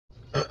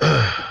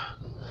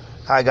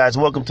Hi guys,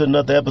 welcome to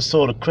another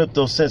episode of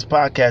Crypto Sense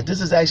Podcast. This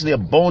is actually a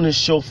bonus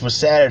show for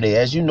Saturday.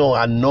 As you know,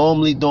 I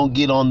normally don't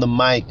get on the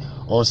mic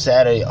on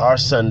Saturday or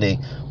Sunday,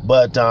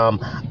 but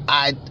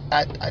I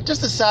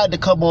just decided to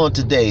come on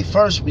today.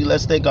 First,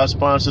 let's thank our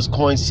sponsors,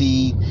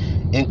 CoinSeed,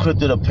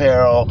 Encrypted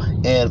Apparel,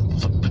 and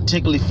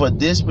particularly for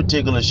this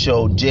particular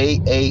show,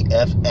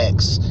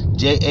 JAFX.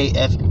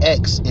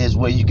 JAFX is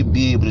where you can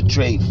be able to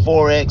trade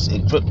Forex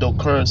and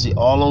cryptocurrency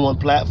all on one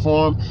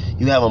platform.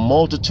 You have a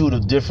multitude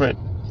of different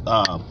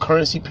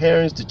currency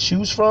pairings to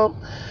choose from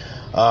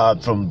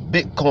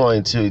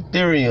Bitcoin to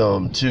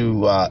Ethereum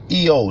to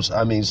EOS.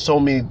 I mean, so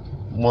many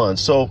ones.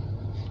 So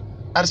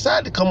I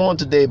decided to come on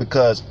today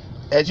because,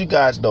 as you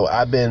guys know,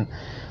 I've been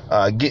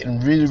getting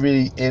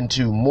really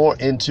more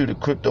into the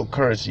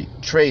cryptocurrency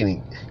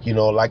trading. You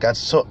know, like I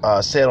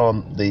said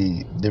on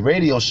the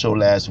radio show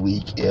last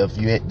week, if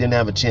you didn't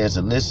have a chance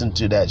to listen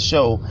to that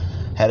show,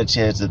 had a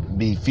chance to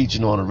be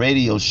featured on a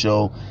radio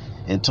show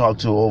and talk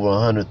to over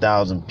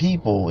 100,000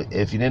 people.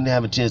 If you didn't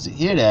have a chance to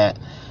hear that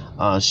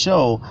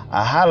show,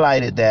 I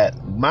highlighted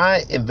that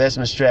my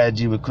investment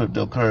strategy with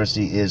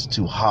cryptocurrency is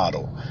to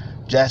hodl.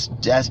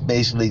 Just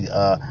basically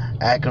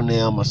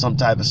acronym or some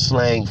type of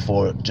slang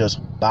for just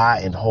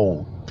buy and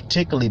hold,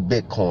 particularly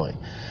Bitcoin.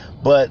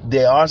 But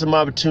there are some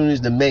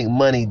opportunities to make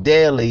money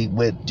daily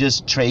with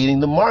just trading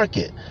the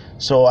market.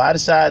 So I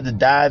decided to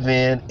dive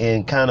in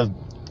and kind of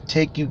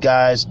take you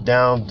guys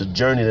down the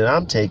journey that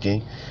I'm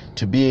taking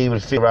to be able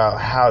to figure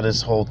out how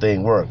this whole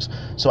thing works.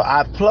 So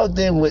I plugged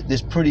in with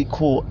this pretty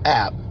cool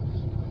app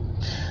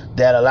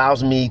that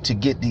allows me to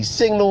get these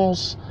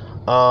signals,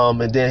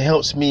 and then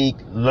helps me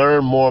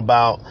learn more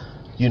about,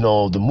 you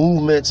know, the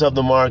movements of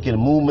the market, the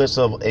movements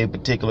of a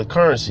particular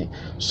currency.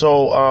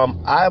 So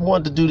I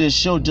wanted to do this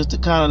show just to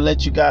kind of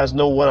let you guys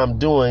know what I'm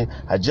doing.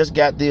 I just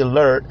got the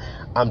alert.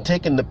 I'm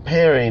taking the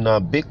pairing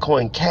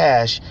Bitcoin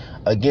Cash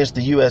against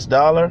the US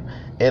dollar,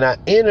 and I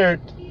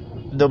entered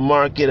the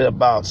market at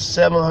about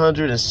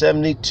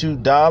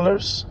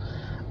 $772.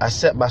 I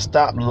set my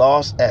stop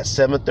loss at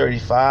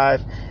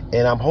 $735,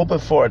 and I'm hoping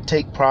for a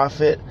take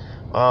profit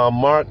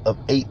mark of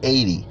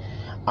 $880.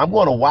 I'm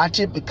going to watch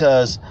it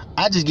because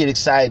I just get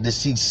excited to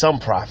see some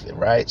profit,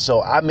 right?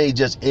 So I may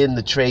just end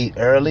the trade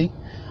early,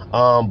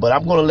 but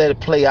I'm going to let it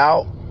play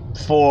out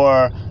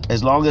for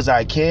as long as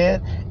I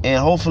can,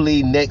 and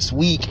hopefully next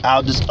week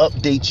I'll just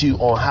update you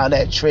on how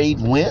that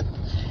trade went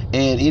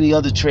and any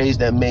other trades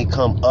that may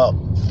come up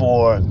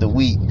for the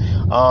week.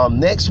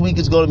 Next week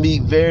is going to be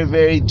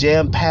very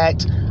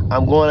jam-packed.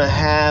 I'm going to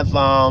have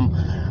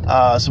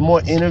some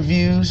more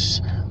interviews,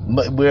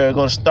 but we're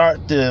going to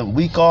start the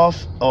week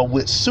off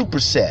with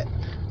Superset.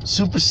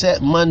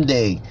 Superset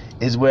Monday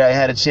is where I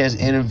had a chance to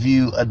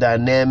interview a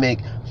dynamic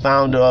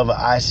founder of an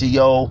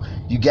ICO.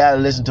 You got to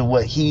listen to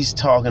what he's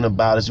talking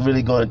about. It's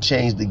really going to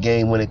change the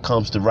game when it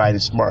comes to writing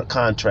smart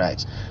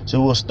contracts.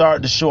 So we'll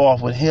start the show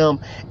off with him,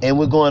 and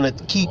we're going to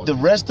keep the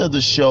rest of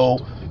the show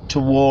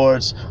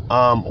towards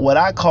what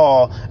I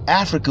call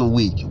Africa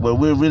Week, where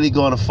we're really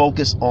going to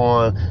focus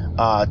on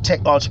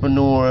tech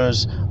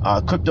entrepreneurs,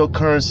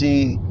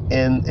 cryptocurrency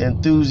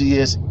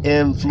enthusiasts,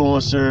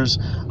 influencers,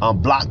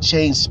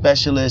 blockchain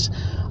specialists.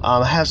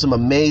 I have some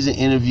amazing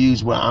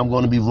interviews where I'm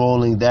going to be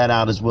rolling that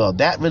out as well.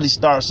 That really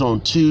starts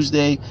on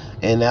Tuesday,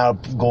 and that'll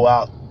go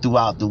out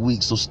throughout the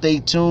week. So stay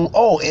tuned.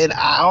 Oh, and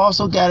I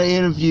also got an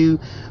interview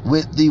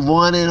with the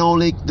one and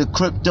only the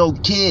Crypto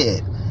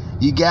Kid.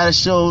 You got to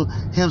show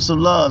him some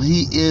love.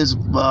 He is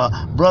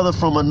brother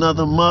from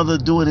another mother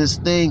doing his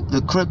thing,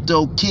 the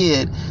Crypto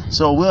Kid.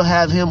 So we'll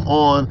have him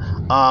on.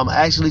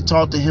 Actually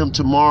talk to him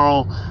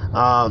tomorrow.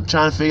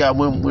 Trying to figure out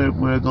when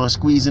we're going to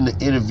squeeze in the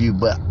interview.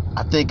 But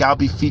I think I'll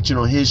be featured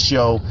on his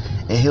show,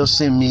 and he'll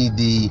send me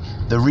the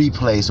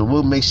replay. So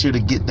we'll make sure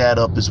to get that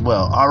up as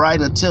well. All right,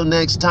 until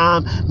next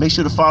time, make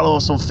sure to follow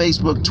us on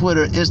Facebook,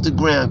 Twitter,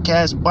 Instagram,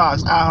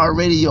 Castbox,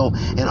 iHeartRadio,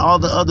 and all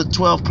the other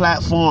 12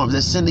 platforms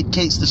that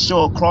syndicates the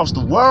show across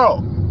the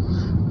world.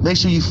 Make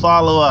sure you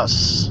follow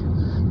us.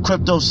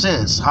 Crypto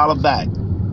Sense. Holla back.